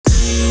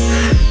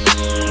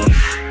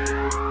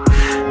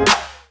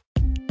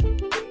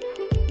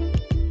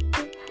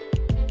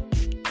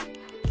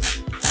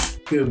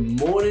Good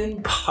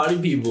morning, party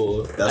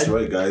people. That's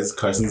right, guys.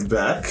 Carson's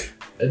back.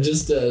 I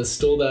just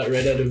stole that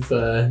right out of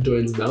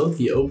Dwayne's mouth.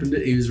 He opened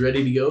it. He was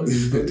ready to go. He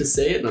was about to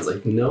say it. And I was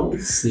like, no,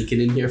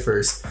 sneaking in here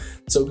first.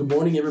 So good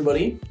morning,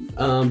 everybody.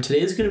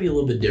 Today is going to be a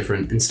little bit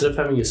different. Instead of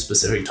having a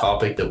specific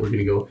topic that we're going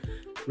to go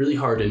really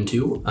hard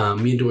into,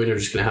 me and Dwayne are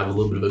just going to have a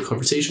little bit of a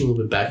conversation, a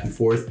little bit back and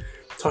forth,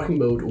 talking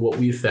about what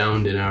we've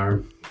found in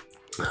our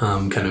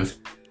kind of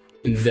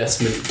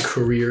investment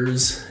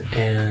careers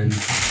and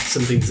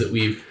some things that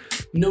we've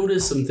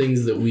noticed, some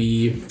things that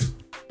we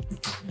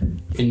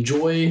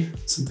enjoy,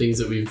 some things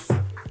that we've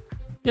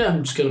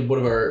just kind of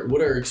what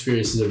our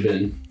experiences have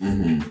been.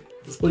 Mm-hmm.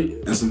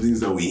 And some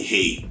things that we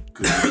hate,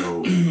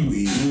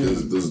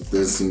 because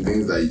there's some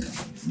things that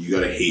you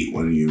gotta hate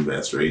when you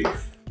invest, right?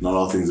 Not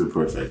all things are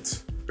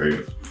perfect,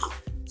 right?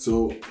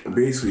 So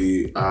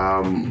basically,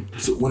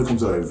 so when it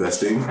comes to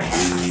investing,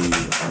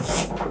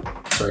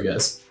 sorry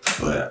guys,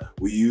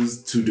 we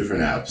use two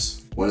different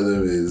apps. One of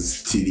them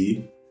is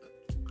TD,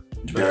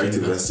 Direct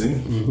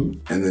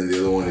Investing, and then the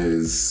other one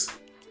is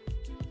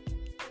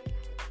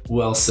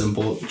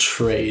Wealthsimple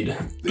Trade.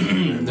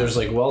 There's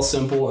like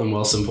Wealthsimple and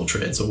Wealthsimple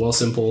Trade. So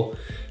Wealthsimple,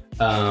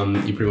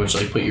 you pretty much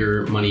like put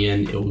your money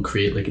in, it will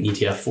create like an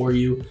ETF for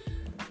you,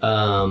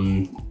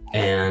 and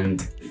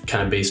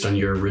kind of based on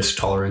your risk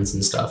tolerance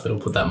and stuff, it'll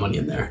put that money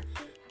in there.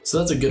 So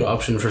that's a good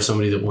option for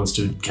somebody that wants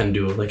to kind of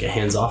do like a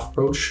hands-off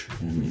approach,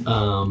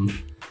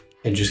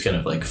 and just kind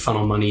of like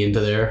funnel money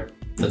into there.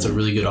 That's a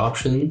really good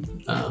option.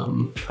 I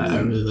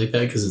really like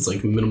that because it's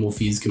like minimal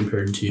fees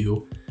compared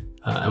to,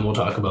 and we'll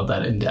talk about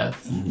that in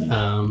depth,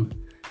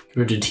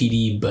 compared to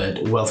TD.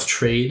 But Wealth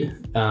Trade,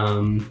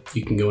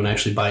 you can go and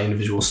actually buy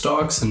individual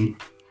stocks, and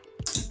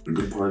the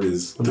good part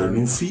is there are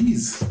no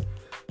fees.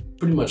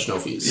 Pretty much no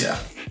fees. Yeah.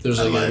 There's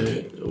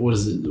like what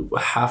is it,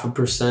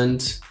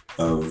 0.5%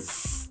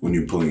 of when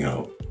you're pulling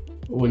out.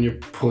 When you're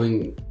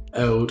pulling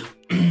out,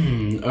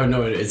 or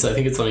no, I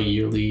think it's on a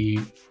yearly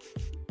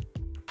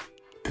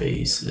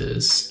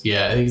basis.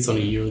 Yeah, I think it's on a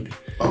yearly.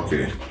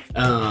 Okay.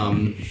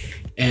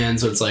 And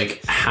so it's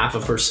like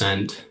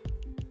 0.5%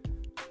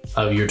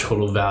 of your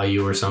total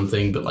value or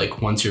something, but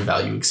like once your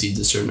value exceeds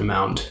a certain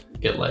amount,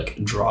 it like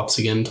drops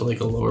again to like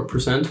a lower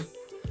percent.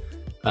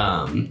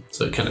 So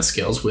it kind of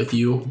scales with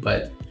you.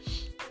 But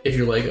if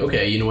you're like,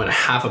 okay, you know what,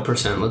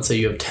 0.5%, let's say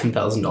you have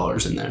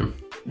 $10,000 in there.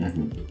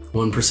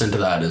 1% of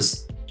that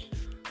is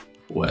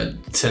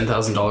what,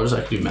 $10,000?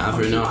 I can do math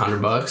right now,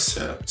 $100.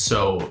 Yeah.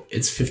 So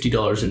it's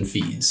 $50 in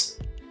fees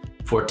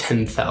for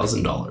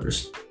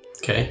 $10,000.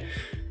 Okay.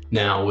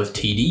 Now with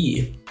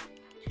TD,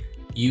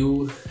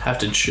 you have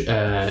to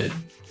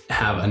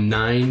have a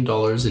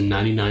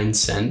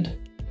 $9.99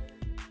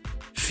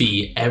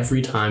 fee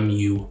every time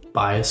you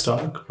buy a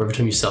stock or every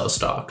time you sell a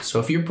stock. So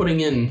if you're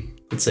putting in,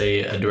 let's say,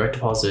 a direct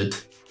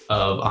deposit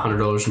of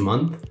 $100 a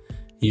month,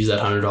 you use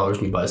that $100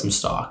 and you buy some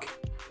stock.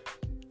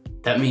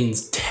 That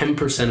means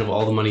 10% of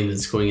all the money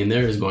that's going in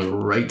there is going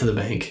right to the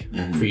bank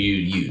for you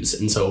to use.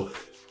 And so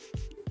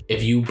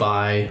if you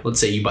buy,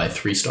 let's say you buy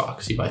 3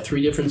 stocks, you buy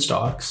 3 different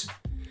stocks,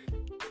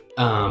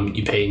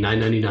 you pay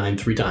 $9.99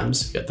 3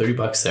 times, you got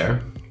 $30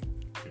 there.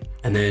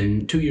 And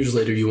then 2 years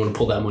later, you want to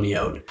pull that money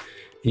out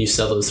and you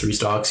sell those 3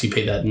 stocks, you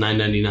pay that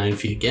 $9.99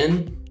 fee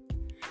again.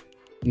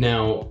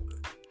 Now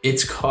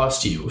it's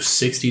cost you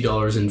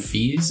 $60 in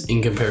fees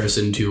in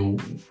comparison to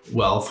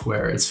Wealth,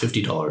 where it's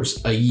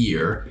 $50 a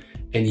year.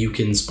 And you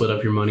can split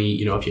up your money.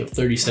 You know, if you have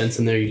 30 cents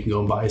in there, you can go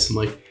and buy some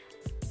like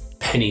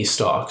penny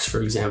stocks,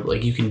 for example.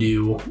 Like you can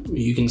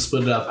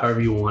split it up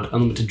however you want,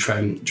 unlimited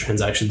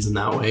transactions in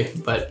that way.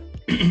 But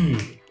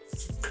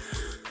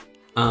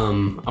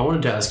I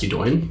wanted to ask you,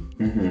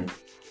 Dwayne.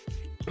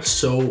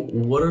 So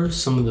what are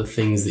some of the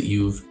things that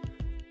you've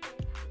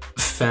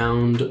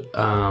found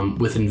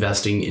with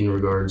investing in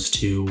regards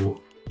to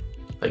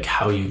like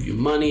how you view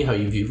money, how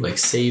you view like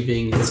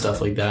saving and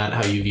stuff like that,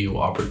 how you view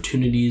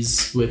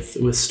opportunities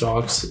with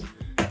stocks?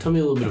 Tell me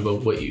a little bit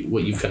about what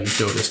you've kind of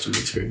noticed and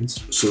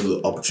experienced. So the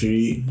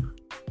opportunity,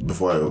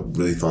 before I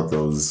really thought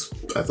that was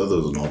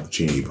an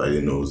opportunity, but I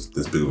didn't know it was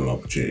this big of an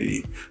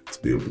opportunity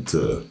to be able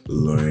to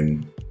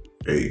learn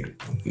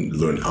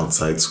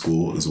outside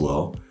school as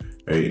well,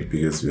 right?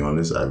 Because to be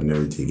honest, I've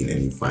never taken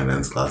any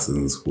finance classes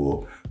in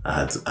school. I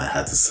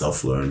had to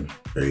self-learn,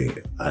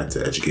 right? I had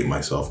to educate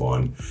myself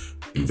on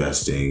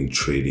investing,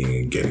 trading,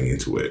 and getting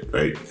into it,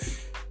 right?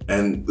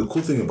 And the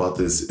cool thing about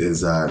this is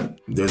that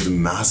there's a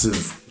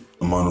massive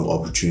amount of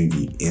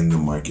opportunity in the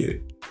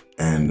market,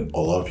 and a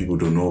lot of people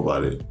don't know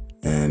about it.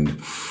 And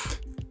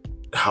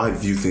how I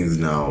view things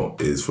now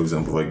is, for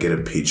example, if I get a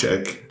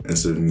paycheck,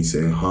 instead of me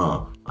saying,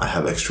 I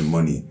have extra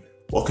money,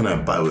 what can I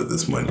buy with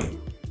this money?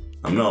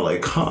 I'm not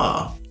like,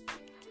 I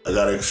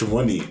got extra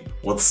money,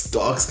 what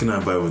stocks can I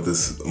buy with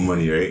this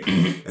money, right?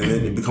 And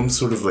then it becomes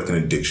sort of like an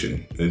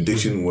addiction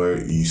where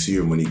you see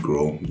your money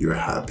grow, you're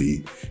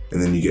happy,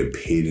 and then you get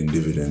paid in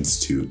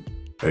dividends too,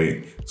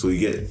 right? So you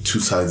get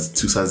two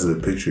sides of the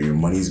picture. Your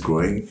money's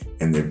growing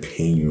and they're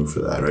paying you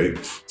for that, right?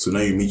 So now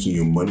you're making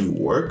your money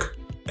work,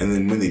 and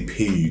then when they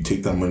pay you, you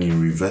take that money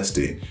and reinvest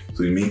it.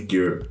 So you make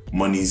your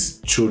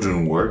money's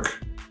children work,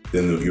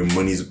 then your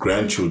money's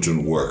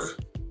grandchildren work,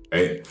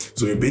 right?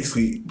 So you're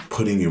basically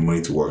putting your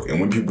money to work. And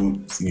when people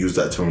use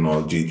that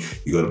terminology,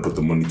 you got to put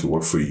the money to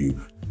work for you,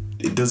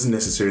 it doesn't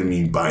necessarily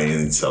mean buying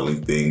and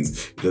selling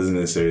things. It doesn't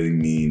necessarily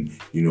mean,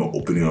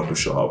 opening up a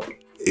shop.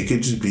 It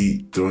could just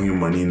be throwing your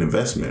money in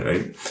investment,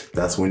 right?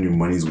 That's when your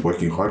money's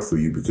working hard for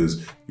you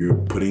because you're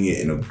putting it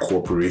in a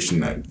corporation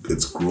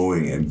that's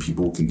growing and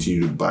people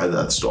continue to buy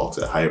that stocks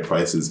at higher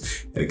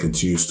prices and it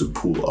continues to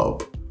pool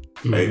up,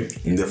 right?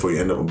 And therefore you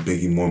end up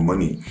making more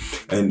money.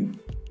 And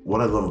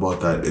what I love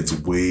about that, it's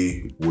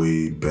way,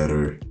 way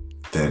better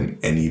than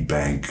any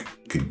bank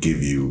could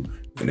give you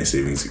in a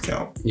savings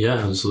account. Yeah,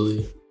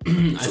 absolutely.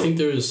 I think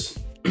there's...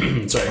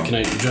 Sorry, can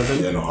I jump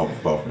in? Yeah, no,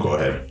 go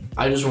ahead.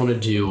 I just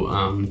wanted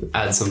to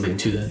add something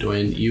to that,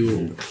 Dwayne.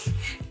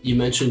 You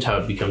mentioned how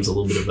it becomes a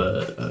little bit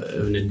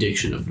of an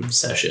addiction, of an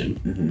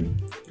obsession.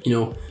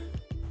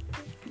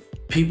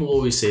 People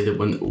always say that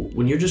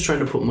when you're just trying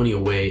to put money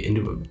away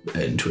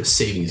into a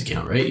savings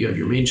account, right? You have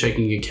your main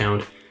checking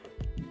account,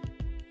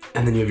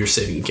 and then you have your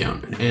saving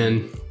account.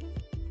 And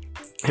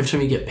every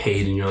time you get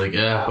paid and you're like,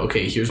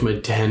 okay, here's my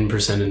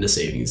 10% into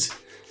savings,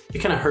 it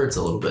kind of hurts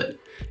a little bit.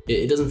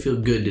 It doesn't feel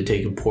good to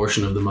take a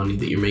portion of the money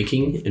that you're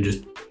making and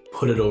just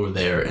put it over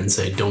there and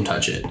say, don't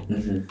touch it.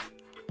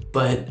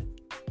 But,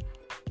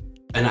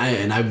 and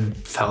I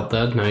felt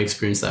that and I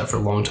experienced that for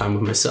a long time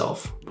with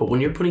myself. But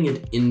when you're putting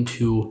it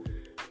into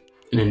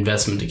an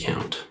investment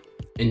account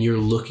and you're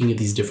looking at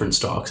these different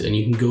stocks and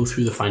you can go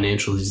through the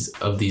financials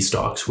of these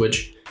stocks,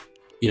 which,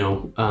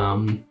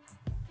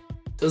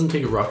 doesn't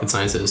take a rocket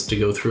scientist to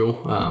go through.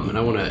 And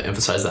I want to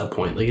emphasize that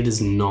point. Like, it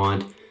is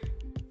not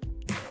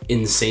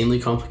insanely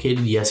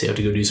complicated. Yes, you have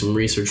to go do some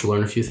research,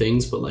 learn a few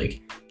things, but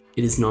like,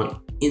 it is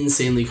not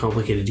insanely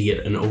complicated to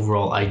get an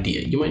overall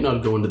idea. You might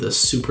not go into the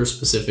super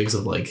specifics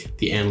of like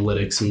the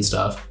analytics and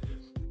stuff,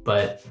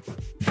 but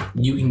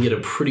you can get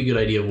a pretty good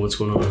idea of what's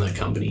going on in that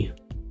company.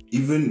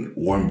 Even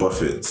Warren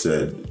Buffett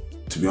said,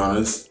 to be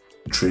honest,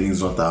 trading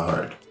is not that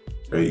hard,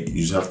 right?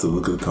 You just have to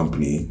look at the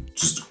company,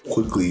 just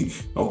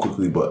not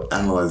quickly, but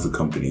analyze the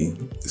company,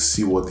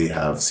 see what they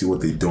have, see what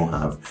they don't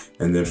have,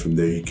 and then from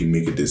there you can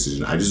make a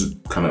decision. I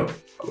just kind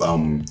of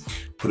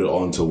put it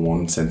all into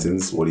one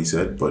sentence, what he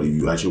said, but if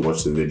you actually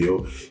watch the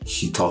video,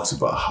 he talks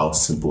about how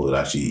simple it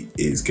actually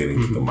is getting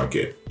to the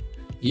market.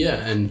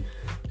 Yeah,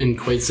 and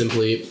quite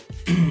simply,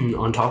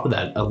 on top of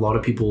that, a lot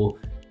of people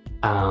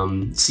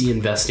see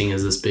investing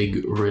as this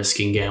big risk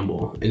and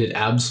gamble, and it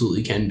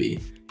absolutely can be.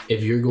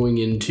 If you're going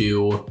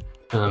into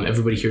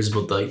everybody hears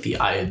about like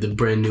the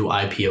brand new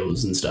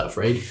IPOs and stuff,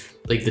 right?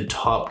 Like the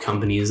top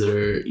companies that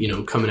are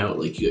coming out,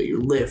 like you got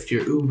your Lyft,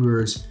 your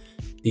Ubers,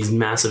 these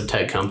massive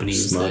tech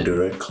companies, Smart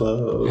Direct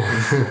Club,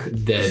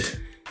 that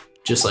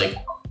just like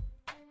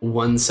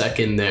 1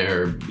 second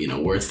they're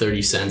worth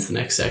 30 cents, the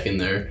next second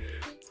they're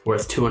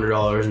worth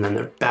 $200, and then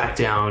they're back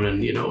down,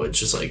 and it's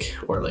just like,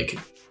 or like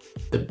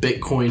the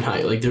Bitcoin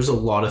high. Like, there's a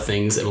lot of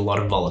things and a lot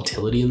of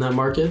volatility in that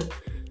market.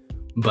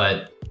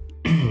 But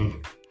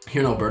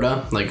here in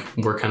Alberta, like,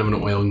 we're kind of an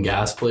oil and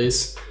gas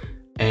place,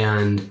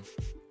 and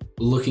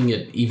looking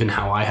at even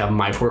how I have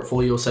my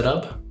portfolio set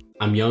up,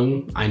 I'm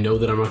young. I know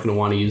that I'm not going to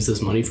want to use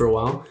this money for a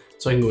while,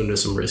 so I can go into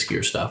some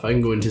riskier stuff. I can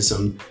go into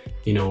some,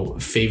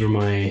 favor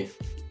my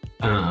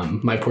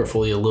my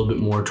portfolio a little bit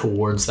more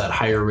towards that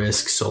higher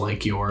risk. So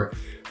like your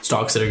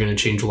stocks that are going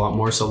to change a lot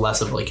more. So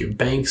less of like your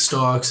bank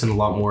stocks and a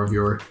lot more of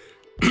your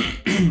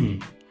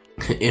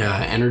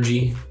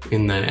energy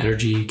in the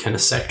energy kind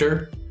of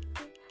sector.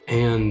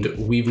 And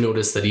we've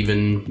noticed that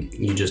even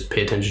you just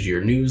pay attention to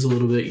your news a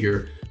little bit,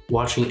 you're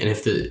watching, and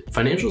if the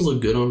financials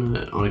look good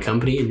on a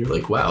company and you're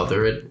like, wow,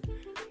 they're at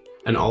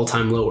an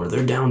all-time low, or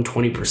they're down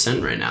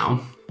 20% right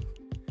now.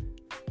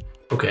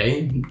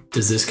 Okay,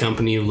 does this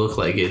company look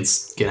like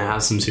it's gonna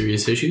have some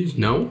serious issues?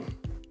 No.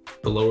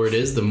 The lower it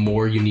is, the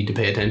more you need to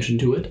pay attention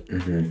to it.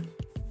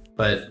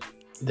 But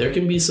there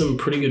can be some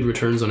pretty good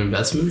returns on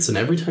investments, and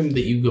every time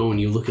that you go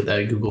and you look at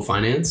that Google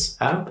Finance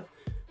app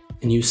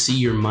and you see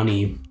your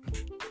money,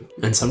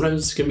 and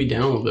sometimes it's gonna be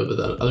down a little bit, but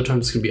then other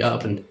times it's gonna be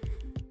up,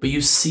 but you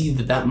see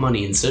that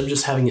money, instead of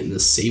just having it in the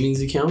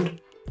savings account,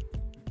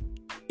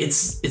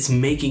 it's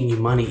making you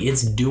money.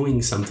 It's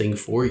doing something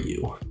for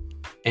you.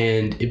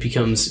 And it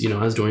becomes,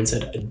 as Dwayne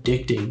said,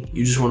 addicting.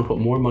 You just want to put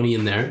more money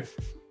in there,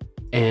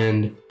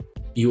 and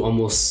you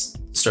almost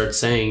start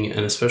saying,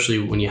 and especially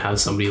when you have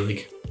somebody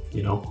like,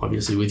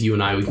 obviously with you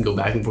and I, we can go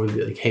back and forth and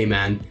be like, hey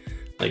man,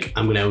 like,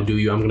 I'm going to outdo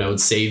you. I'm going to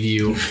outsave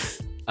you.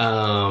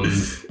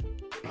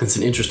 It's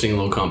an interesting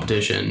little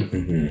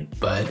competition,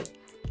 but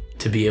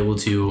to be able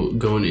to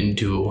go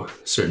into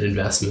certain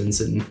investments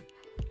and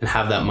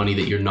have that money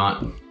that you're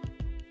not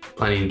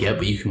planning to get,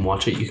 but you can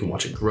watch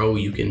it grow.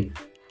 You can,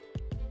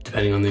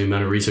 depending on the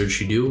amount of research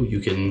you do, you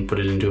can put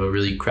it into a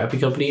really crappy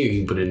company, or you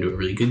can put it into a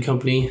really good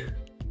company.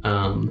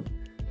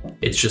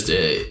 It's just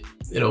it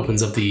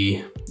opens up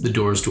the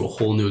doors to a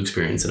whole new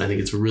experience, and I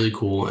think it's really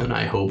cool. And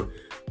I hope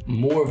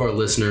more of our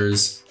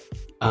listeners,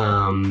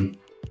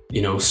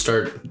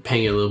 start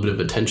paying a little bit of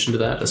attention to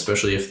that,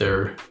 especially if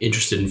they're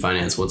interested in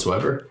finance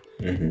whatsoever.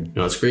 Mm-hmm.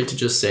 It's great to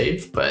just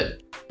save,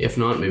 but if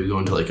not, maybe go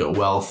into like a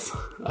wealth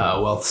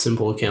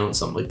simple account,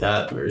 something like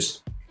that.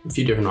 There's a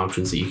few different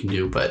options that you can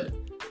do, but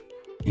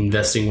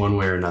investing one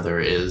way or another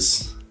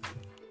it's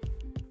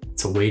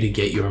a way to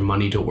get your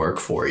money to work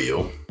for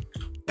you.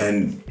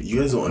 And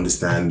you guys don't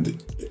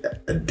understand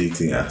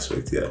addicting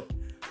aspect yet.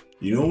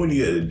 When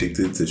you get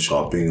addicted to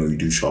shopping or you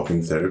do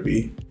shopping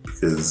therapy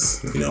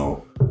because,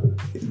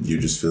 you're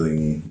just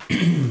feeling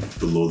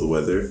below the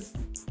weather.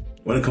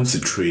 When it comes to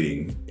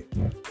trading,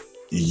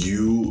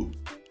 you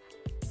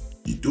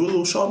do a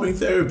little shopping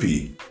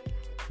therapy,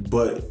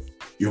 but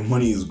your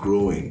money is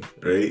growing,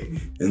 right?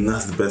 And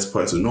that's the best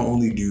part. So not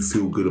only do you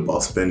feel good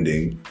about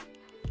spending,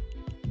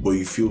 but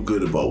you feel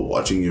good about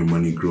watching your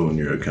money grow in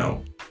your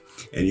account.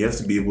 And you have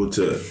to be able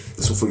to,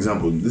 so for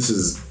example, this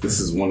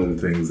is one of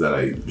the things that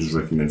I just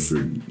recommend for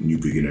new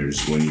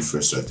beginners when you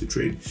first start to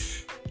trade.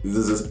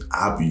 There's this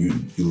app you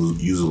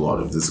use a lot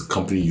of, this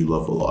company you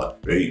love a lot,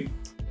 right?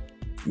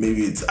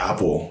 Maybe it's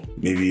Apple,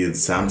 maybe it's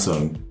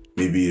Samsung,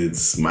 maybe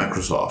it's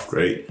Microsoft,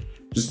 right?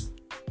 Just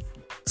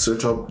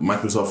search up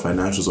Microsoft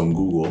financials on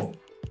Google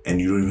and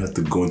you don't even have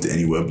to go into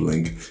any web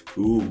link. It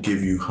will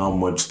give you how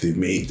much they've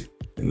made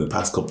in the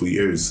past couple of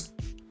years.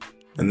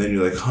 And then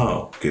you're like,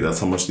 okay, that's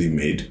how much they've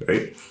made,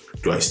 right?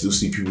 Do I still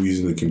see people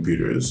using the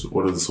computers?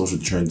 What are the social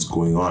trends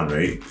going on,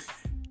 right?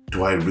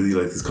 Do I really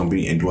like this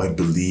company? And do I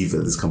believe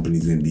that this company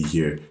is going to be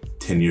here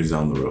 10 years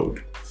down the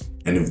road?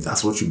 And if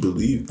that's what you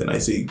believe, then I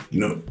say,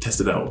 test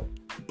it out.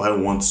 Buy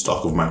one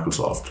stock of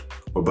Microsoft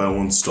or buy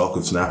one stock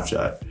of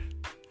Snapchat.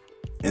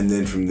 And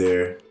then from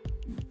there,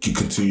 you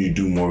continue to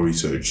do more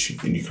research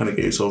and you kind of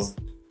get yourself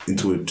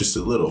into it just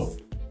a little.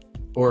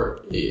 Or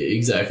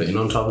exactly. And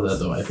on top of that,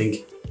 though, I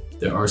think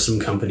there are some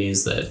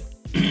companies that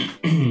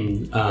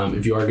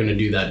if you are going to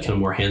do that kind of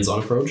more hands-on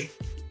approach,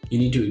 you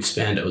need to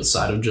expand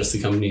outside of just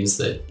the companies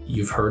that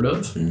you've heard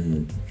of.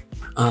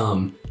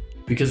 Mm-hmm.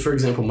 Because, for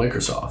example,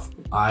 Microsoft,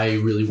 I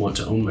really want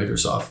to own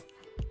Microsoft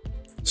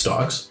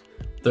stocks.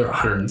 They're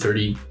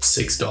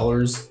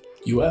 $136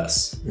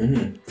 US.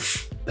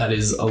 Mm-hmm. That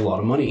is a lot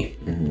of money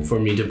for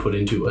me to put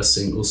into a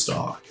single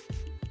stock.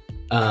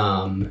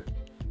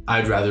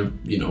 I'd rather,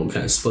 kind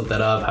of split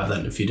that up, have that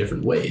in a few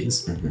different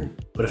ways. Mm-hmm.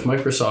 But if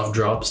Microsoft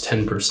drops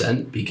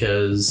 10%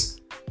 because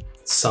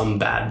some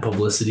bad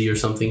publicity or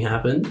something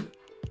happened,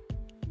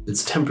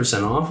 it's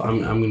 10% off. I'm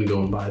going to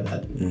go and buy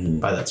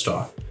that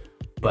stock.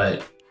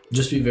 But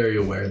just be very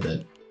aware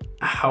that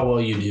how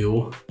well you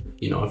do,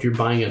 if you're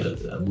buying at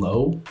a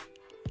low,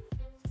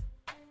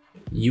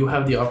 you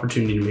have the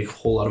opportunity to make a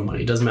whole lot of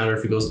money. It doesn't matter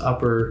if it goes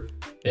up or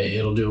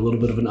it'll do a little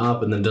bit of an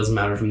up, and then it doesn't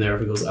matter from there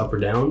if it goes up or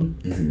down.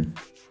 Mm-hmm.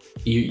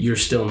 You're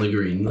still in the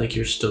green, like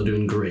you're still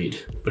doing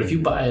great. But if you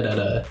buy it at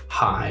a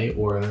high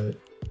or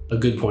a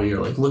good point,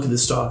 you're like, look at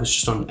this stock, it's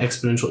just on an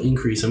exponential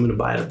increase, I'm going to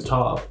buy it at the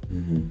top,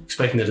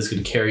 expecting that it's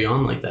going to carry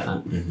on like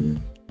that. Mm-hmm.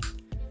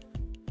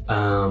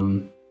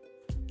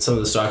 Some of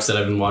the stocks that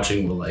I've been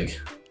watching will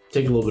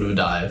take a little bit of a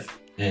dive,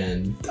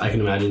 and I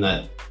can imagine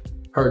that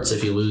hurts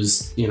if you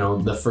lose,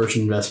 the first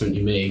investment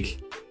you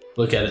make.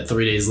 Look at it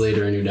 3 days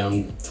later and you're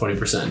down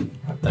 20%.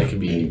 That could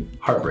be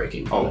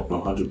heartbreaking. Oh,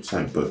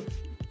 100%. But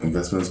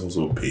investment is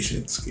also a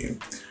patience game.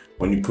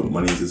 When you put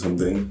money into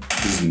something,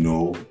 just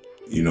know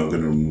you're not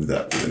going to remove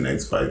that for the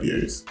next 5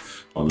 years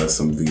unless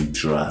something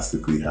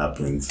drastically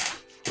happens,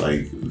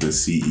 like the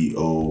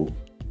CEO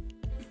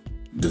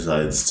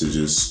decides to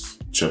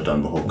just shut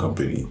down the whole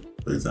company,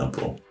 for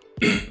example.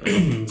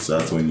 So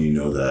that's when you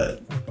know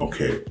that,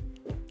 okay,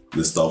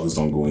 the stock is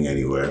not going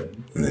anywhere,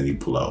 and then you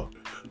pull out.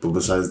 But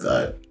besides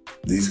that,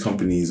 these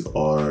companies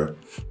are,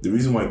 the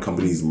reason why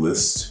companies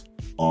list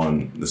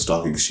on the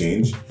stock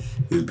exchange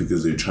is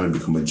because they're trying to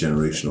become a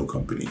generational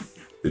company.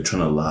 They're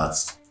trying to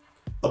last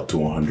up to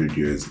 100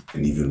 years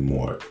and even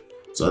more.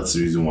 So that's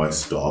the reason why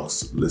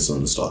stocks list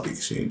on the stock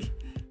exchange.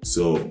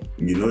 So,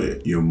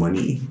 your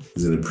money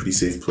is in a pretty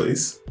safe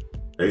place,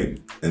 right?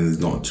 And there's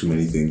not too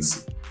many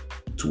things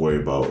to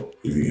worry about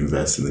if you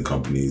invest in the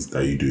companies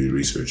that you do your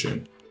research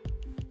in.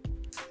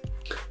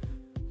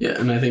 Yeah,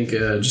 and I think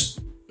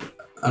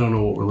I don't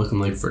know what we're looking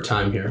like for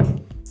time here,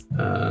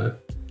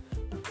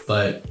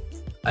 but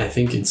I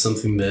think it's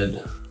something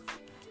that,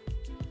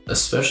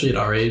 especially at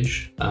our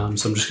age, so I'm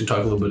just going to talk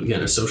a little bit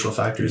again of social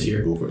factors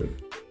here. Go for it.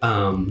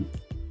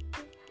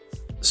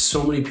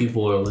 So many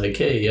people are like,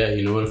 hey,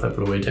 yeah, what if I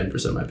put away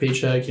 10% of my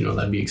paycheck?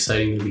 That'd be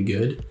exciting, that'd be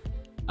good.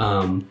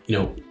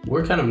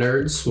 We're kind of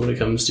nerds when it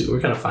comes to, we're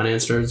kind of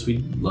finance nerds. We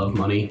love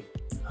money.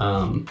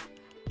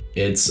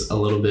 It's a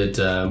little bit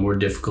more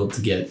difficult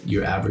to get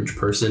your average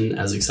person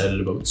as excited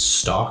about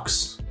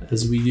stocks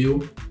as we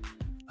do.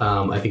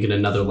 I think in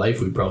another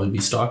life, we'd probably be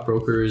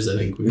stockbrokers. I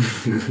think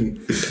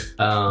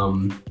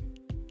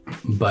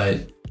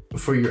but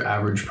for your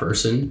average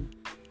person,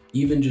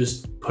 even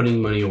just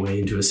putting money away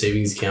into a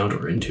savings account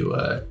or into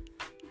a,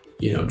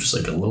 just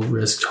like a low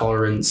risk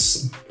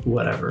tolerance,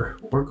 whatever,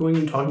 or going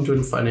and talking to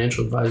a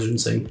financial advisor and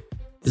saying,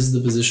 this is the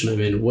position I'm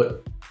in.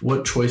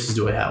 What choices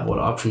do I have? What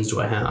options do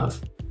I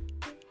have?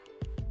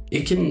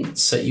 It can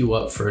set you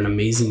up for an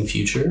amazing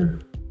future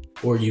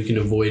or you can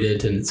avoid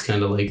it, and it's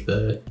kind of like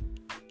that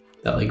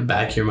like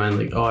back of your mind,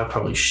 like, oh, I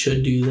probably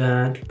should do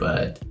that,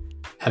 but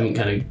haven't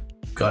kind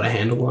of got a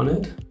handle on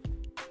it.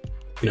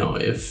 You know,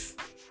 if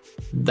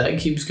that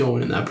keeps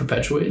going and that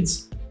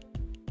perpetuates,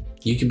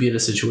 you could be in a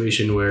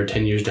situation where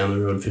 10 years down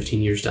the road,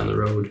 15 years down the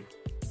road,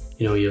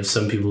 you know, you have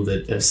some people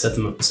that have set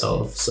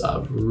themselves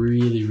up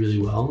really, really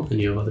well, and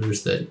you have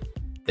others that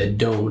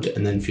don't,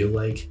 and then feel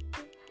like,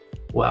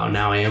 wow,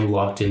 now I am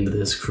locked into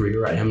this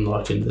career. I am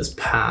locked into this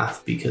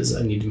path because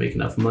I need to make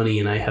enough money,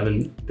 and I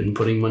haven't been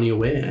putting money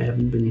away. I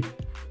haven't been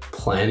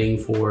planning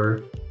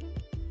for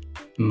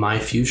my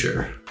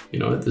future. You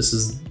know, this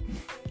is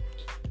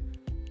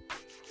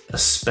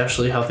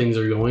especially how things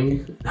are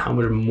going, how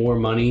much more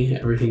money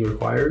everything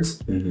requires.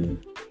 Mm-hmm.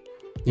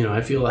 You know,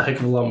 I feel a heck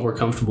of a lot more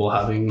comfortable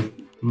having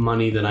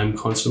money that I'm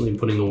constantly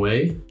putting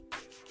away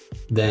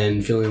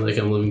than feeling like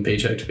I'm living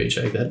paycheck to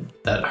paycheck.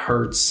 That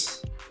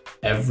hurts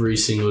every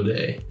single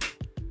day.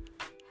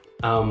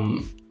 How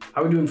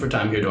are we doing for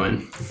time here,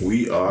 Dwayne?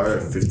 We are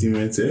 15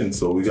 minutes in,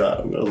 so we got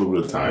a little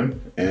bit of time.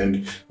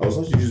 And I was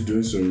actually just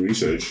doing some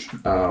research.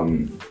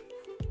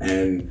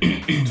 And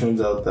it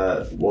turns out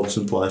that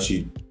Wealthsimple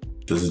actually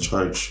doesn't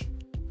charge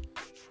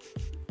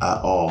at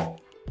all.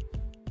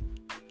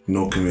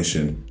 No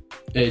commission.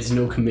 It's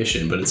no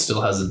commission, but it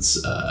still has its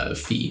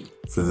fee.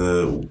 It's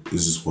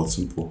just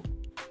Wealthsimple,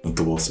 not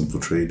the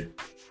Wealthsimple trade.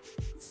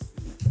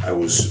 I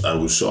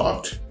was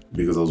shocked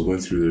because I was going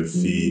through their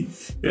fee.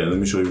 Yeah, let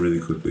me show you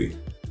really quickly.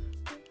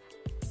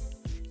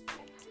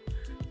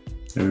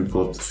 Let me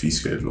pull up the fee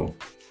schedule.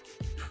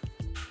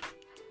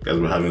 Guys,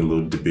 we're having a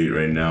little debate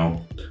right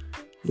now.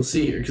 We'll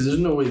see here, because there's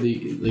no way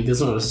that's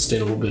not a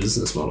sustainable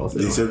business model.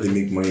 They said they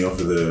make money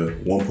off of the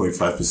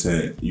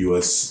 1.5%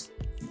 US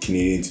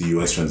Canadian to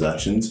US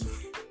transactions,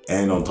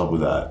 and on top of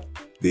that,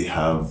 they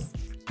have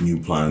new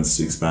plans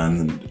to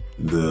expand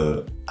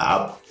the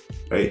app,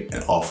 right,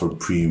 and offer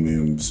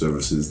premium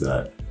services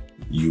that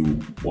you,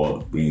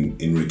 well,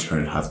 in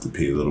return, have to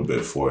pay a little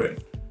bit for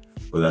it.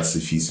 But that's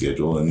the fee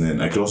schedule, and then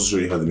I can also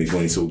show you how they make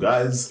money. So,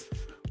 guys,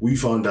 we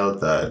found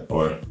out that,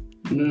 or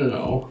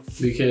No,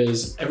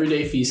 because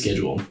everyday fee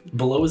schedule.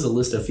 Below is a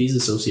list of fees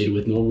associated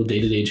with normal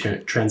day-to-day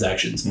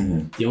transactions.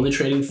 Mm-hmm. The only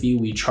trading fee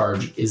we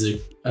charge is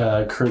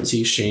a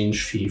currency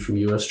exchange fee from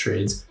U.S.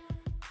 trades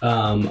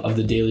of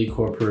the daily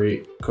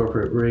corporate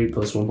rate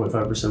plus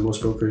 1.5%.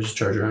 Most brokers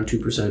charge around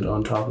 2%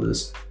 on top of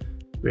this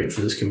rate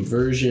for this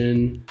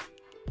conversion.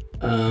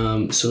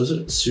 So is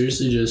it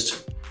seriously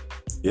just...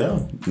 Yeah,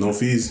 no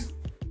fees.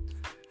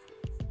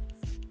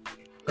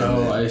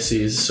 Oh, I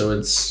see. So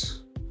it's...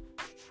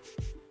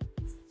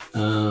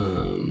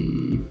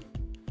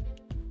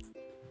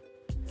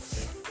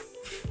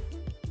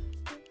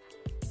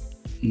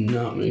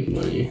 not make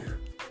money.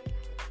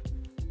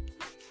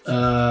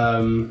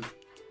 Some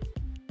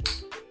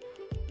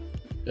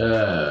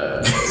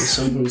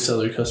companies sell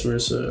their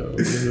customers, so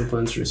we have no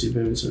plans to receive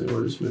payments on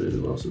orders submitted to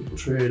Wealthsimple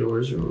trade.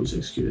 Orders are always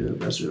executed at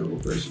the best available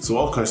price. So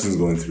all Carson's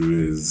going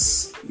through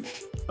is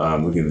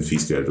looking at the fee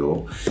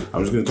schedule.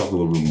 I'm just going to talk a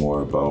little bit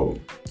more about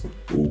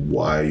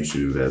why you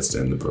should invest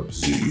and the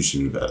purposes you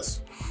should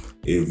invest.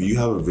 If you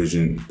have a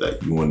vision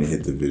that you want to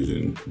hit the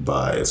vision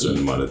by a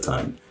certain amount of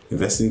time,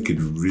 investing could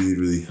really,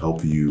 really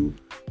help you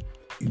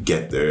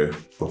get there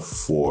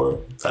before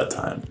that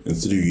time.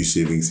 Instead of you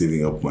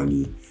saving up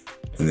money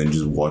and then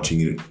just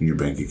watching it in your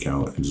bank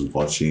account and just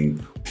watching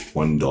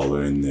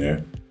 $1 in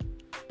there,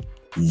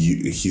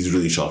 he's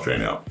really shocked right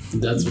now.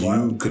 That's you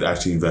wild. Could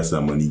actually invest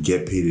that money,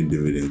 get paid in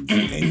dividends,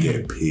 and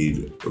get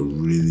paid a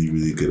really,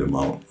 really good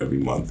amount every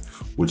month,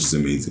 which is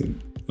amazing.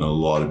 And a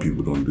lot of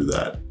people don't do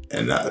that,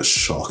 and that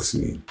shocks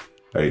me,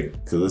 right?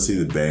 Because let's say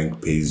the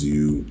bank pays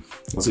you,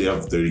 let's say you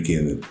have 30K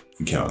in the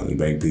account, and the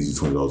bank pays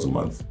you $20 a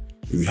month.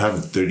 If you have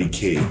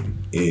 30K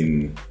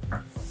in,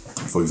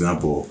 for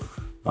example,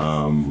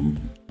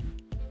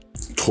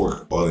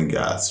 Torque Oil and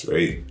Gas,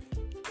 right?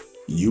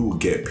 You will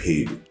get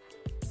paid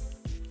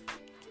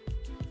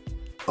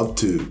up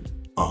to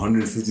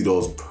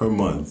 $150 per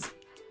month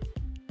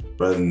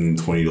rather than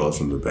 $20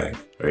 from the bank,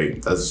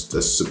 right? That's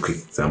just a quick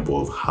example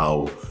of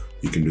how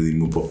you can really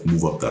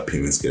move up that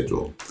payment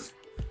schedule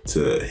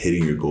to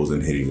hitting your goals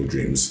and hitting your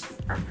dreams.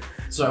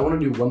 So I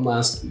want to do one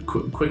last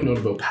quick note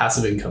about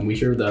passive income. We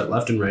hear that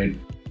left and right.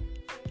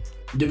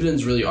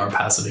 Dividends really are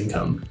passive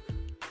income.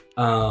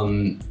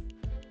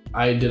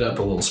 I did up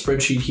a little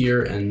spreadsheet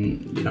here,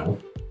 and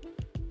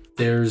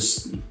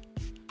there's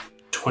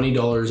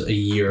 $20 a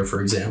year,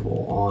 for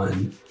example,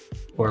 on,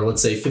 or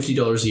let's say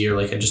 $50 a year,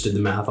 like I just did the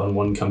math on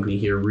one company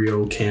here,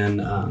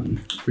 RioCan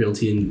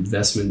Realty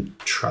Investment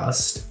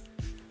Trust.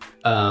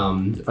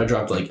 If I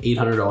dropped like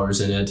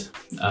 $800 in it,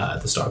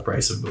 the stock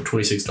price of about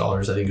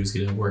 $26, I think it was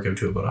going to work out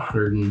to about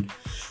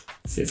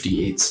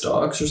 158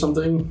 stocks or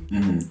something.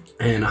 Mm-hmm.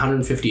 And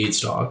 158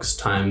 stocks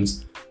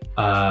times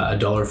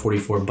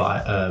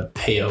 $1.44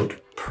 payout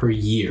per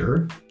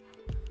year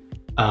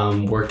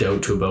worked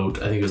out to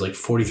about, I think it was like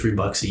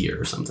 $43 a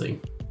year or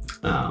something.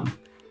 Now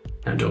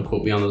don't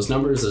quote me on those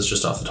numbers, that's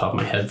just off the top of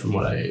my head from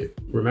what I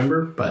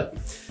remember, but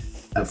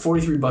at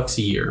 $43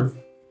 a year,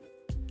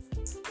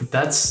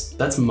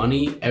 that's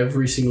money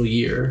every single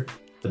year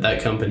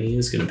that company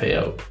is going to pay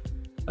out,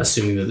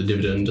 assuming that the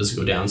dividend doesn't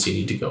go down. So you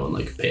need to go and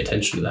like pay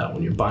attention to that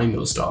when you're buying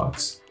those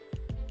stocks.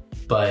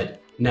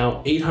 But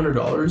now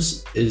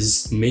 $800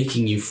 is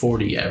making you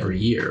 40 every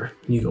year.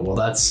 And you go, well,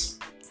 that's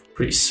a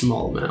pretty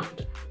small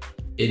amount.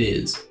 It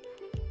is.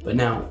 But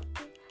now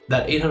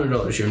that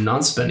 $800 you're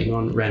not spending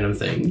on random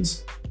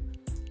things,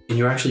 and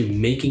you're actually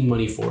making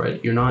money for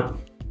it. You're not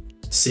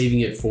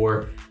saving it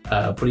for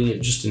putting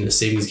it just in a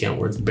savings account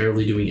where it's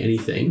barely doing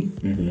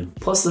anything.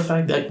 Plus the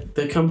fact that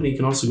the company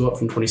can also go up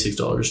from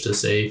 $26 to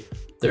say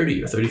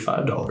 $30 or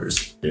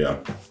 $35. Yeah.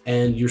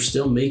 And you're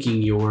still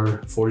making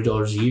your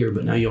 $40 a year,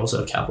 but now you also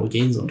have capital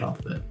gains on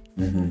top of it.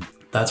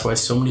 That's why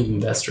so many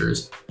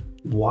investors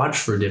watch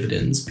for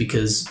dividends,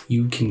 because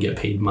you can get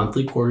paid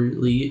monthly,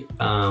 quarterly,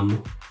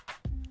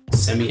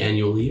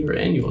 semi-annually, or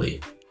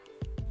annually.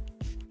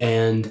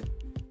 And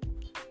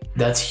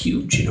that's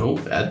huge, you know.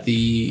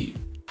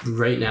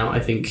 Right now,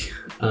 I think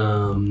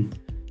from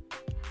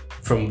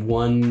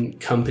one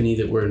company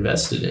that we're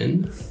invested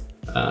in,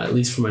 at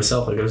least for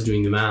myself, like I was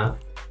doing the math,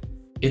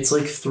 it's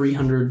like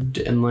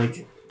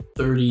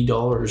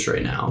 $330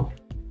 right now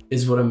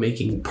is what I'm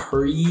making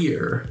per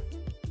year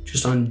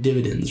just on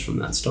dividends from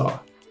that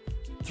stock.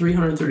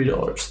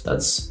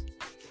 $330.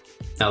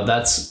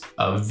 That's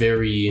a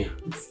very,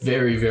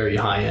 very, very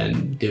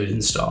high-end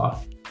dividend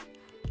stock,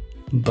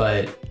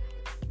 but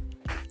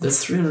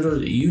that's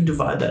 $300. You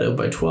divide that out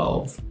by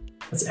 12.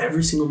 That's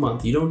every single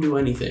month. You don't do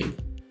anything.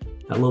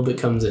 That little bit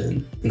comes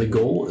in. And the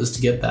goal is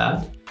to get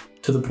that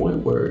to the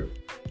point where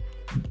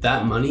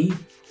that money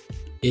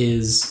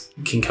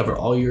can cover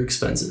all your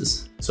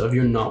expenses. So if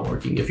you're not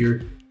working, if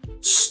you're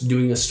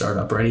doing a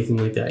startup or anything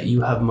like that, you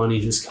have money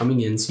just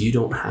coming in, so you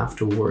don't have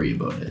to worry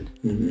about it.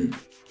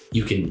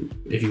 You can,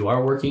 if you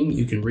are working,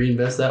 you can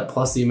reinvest that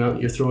plus the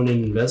amount you're throwing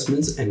in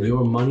investments, and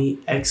your money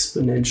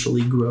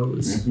exponentially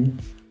grows.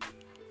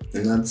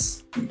 And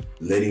that's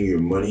letting your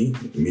money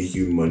make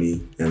you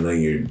money, and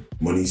letting your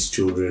money's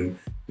children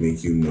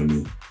make you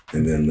money,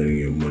 and then letting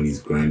your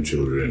money's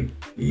grandchildren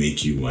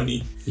make you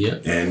money. Yeah.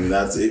 And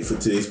that's it for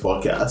today's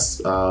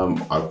podcast.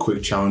 Our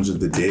quick challenge of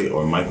the day,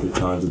 or my quick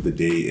challenge of the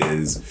day,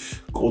 is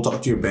go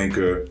talk to your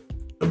banker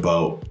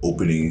about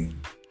opening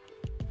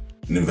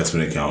an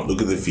investment account.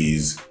 Look at the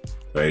fees,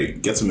 right?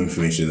 Get some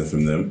information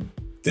from them,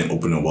 then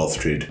open a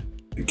WealthTrade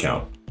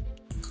account.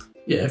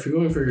 Yeah, if you're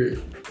going for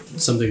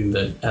something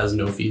that has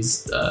no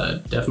fees,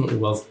 definitely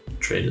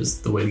WealthTrade is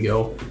the way to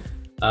go.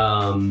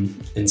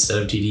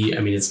 Instead of TD,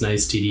 I mean, it's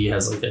nice. TD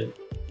has it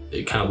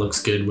kind of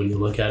looks good when you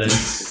look at it.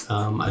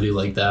 I do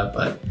like that,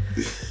 but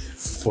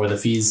for the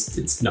fees,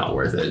 it's not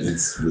worth it.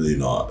 It's really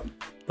not.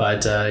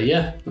 But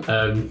yeah,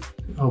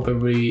 hope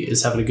everybody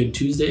is having a good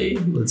Tuesday.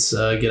 Let's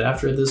get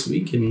after it this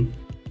week and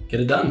get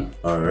it done.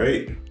 All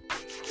right.